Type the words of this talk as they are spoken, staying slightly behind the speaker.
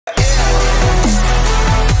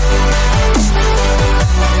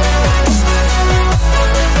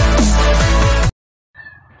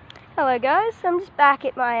Hello guys, I'm just back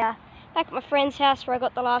at my friend's house where I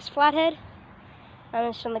got the last flathead.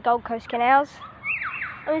 I'm just on the Gold Coast canals.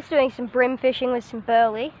 I'm just doing some brim fishing with some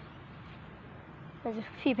Burley. There's a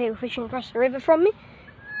few people fishing across the river from me.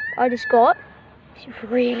 I just got this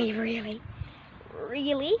really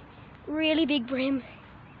big brim.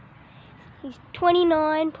 He's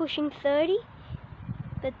 29, pushing 30,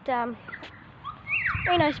 but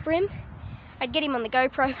very nice brim. I'd get him on the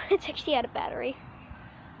GoPro, but it's actually out of battery.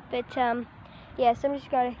 But yeah, so I'm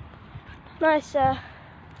just got a nice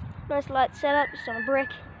light setup, just on a brick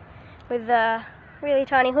with a really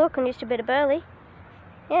tiny hook and just a bit of Burley.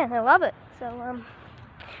 Yeah, they love it. So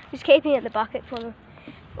just keeping it in the bucket for them.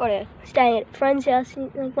 Or staying at a friend's house.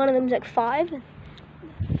 Like one of them's like 5,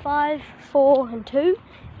 4, and 2.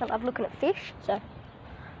 They love looking at fish, so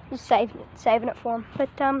just saving it for them. But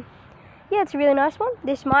yeah, it's a really nice one.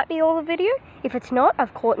 This might be all the video. If it's not,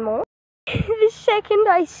 I've caught more. The second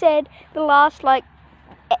I said the last like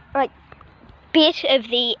bit of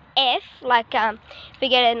the F, like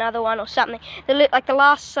forget another one or something, the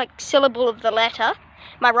last like syllable of the letter,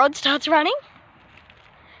 my rod starts running.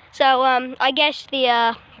 So I guess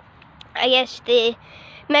the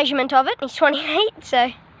measurement of it is 28.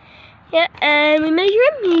 So yeah, and we measure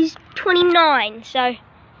him. He's 29. So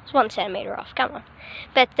it's 1 centimeter off. Come on.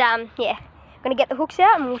 But yeah, I'm gonna get the hooks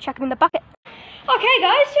out and we'll chuck them in the bucket. Okay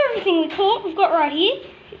guys, so everything we caught we've got right here.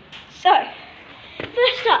 So,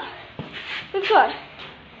 first up, we've got,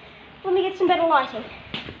 let me get some better lighting.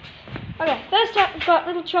 Okay, first up we've got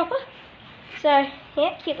little chopper. So,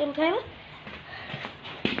 yeah, cute little tailor.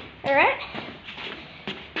 Alright.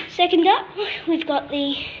 Second up, we've got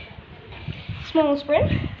the smallest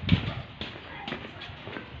brim.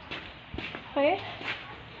 Okay.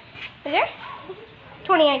 There.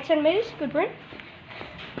 28 centimeters, good brim.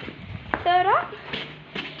 Third up,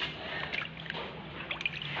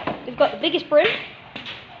 we've got the biggest brim,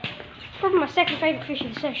 probably my second favourite fish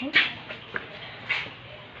of the session.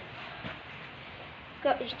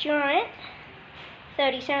 Got this giant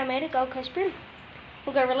 30 centimetre Gold Coast brim.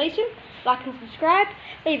 We'll go release him. Like and subscribe,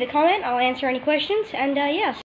 leave a comment, I'll answer any questions, and yeah.